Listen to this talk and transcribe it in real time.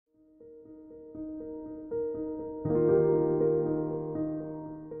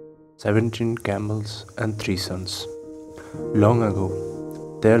17 camels and 3 sons. Long ago,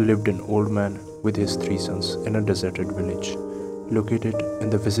 there lived an old man with his 3 sons in a deserted village, located in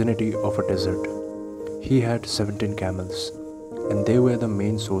the vicinity of a desert. He had 17 camels, and they were the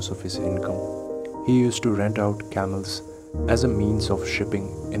main source of his income. He used to rent out camels as a means of shipping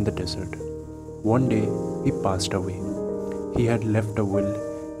in the desert. One day, he passed away. He had left a will,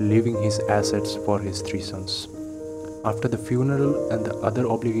 leaving his assets for his 3 sons. After the funeral and the other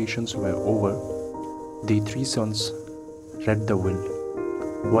obligations were over, the 3 sons read the will.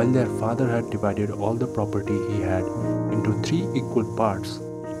 While their father had divided all the property he had into 3 equal parts,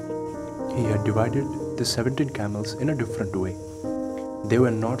 he had divided the 17 camels in a different way. They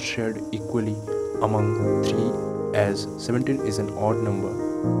were not shared equally among 3, as 17 is an odd number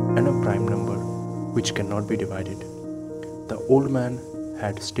and a prime number which cannot be divided. The old man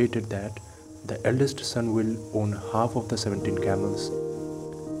had stated that the eldest son will own half of the 17 camels,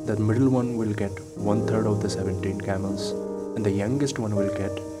 the middle one will get 1/3 of the 17 camels, and the youngest one will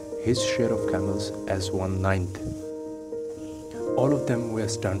get his share of camels as 1/9. All of them were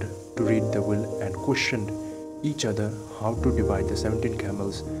stunned to read the will and questioned each other how to divide the 17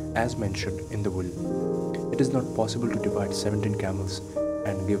 camels as mentioned in the will. It is not possible to divide 17 camels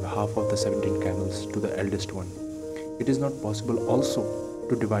and give half of the 17 camels to the eldest one. It is not possible also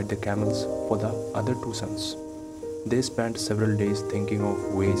to divide the camels for the other 2 sons. They spent several days thinking of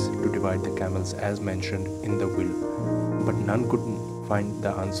ways to divide the camels as mentioned in the will, but none could find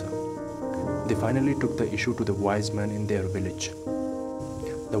the answer. They finally took the issue to the wise man in their village.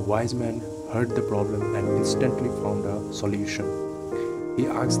 The wise man heard the problem and instantly found a solution. He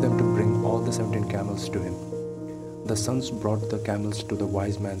asked them to bring all the 17 camels to him. The sons brought the camels to the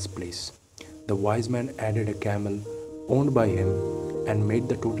wise man's place. The wise man added a camel owned by him and made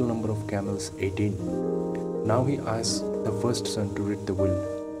the total number of camels 18. Now he asked the first son to read the will.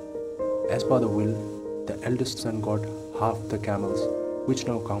 As per the will, the eldest son got half the camels, which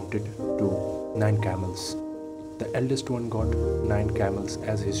now counted to 9 camels. The eldest one got 9 camels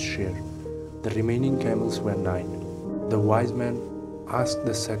as his share. The remaining camels were 9. The wise man asked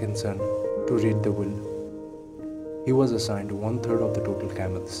the second son to read the will. He was assigned 1/3 of the total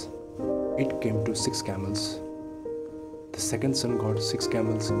camels. It came to 6 camels. The second son got 6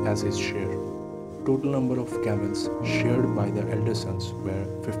 camels as his share. Total number of camels shared by the elder sons were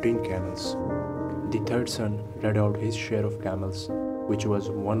 15 camels. The third son read out his share of camels, which was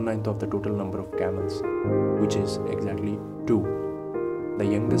 1/9 of the total number of camels, which is exactly 2. The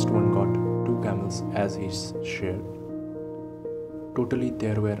youngest one got 2 camels as his share. Totally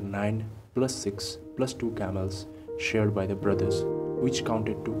there were 9 plus 6 plus 2 camels shared by the brothers, which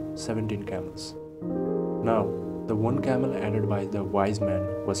counted to 17 camels. Now, the 1 camel added by the wise man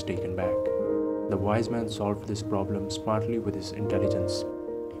was taken back. The wise man solved this problem smartly with his intelligence.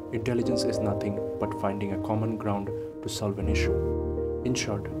 Intelligence is nothing but finding a common ground to solve an issue. In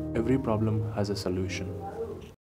short, every problem has a solution.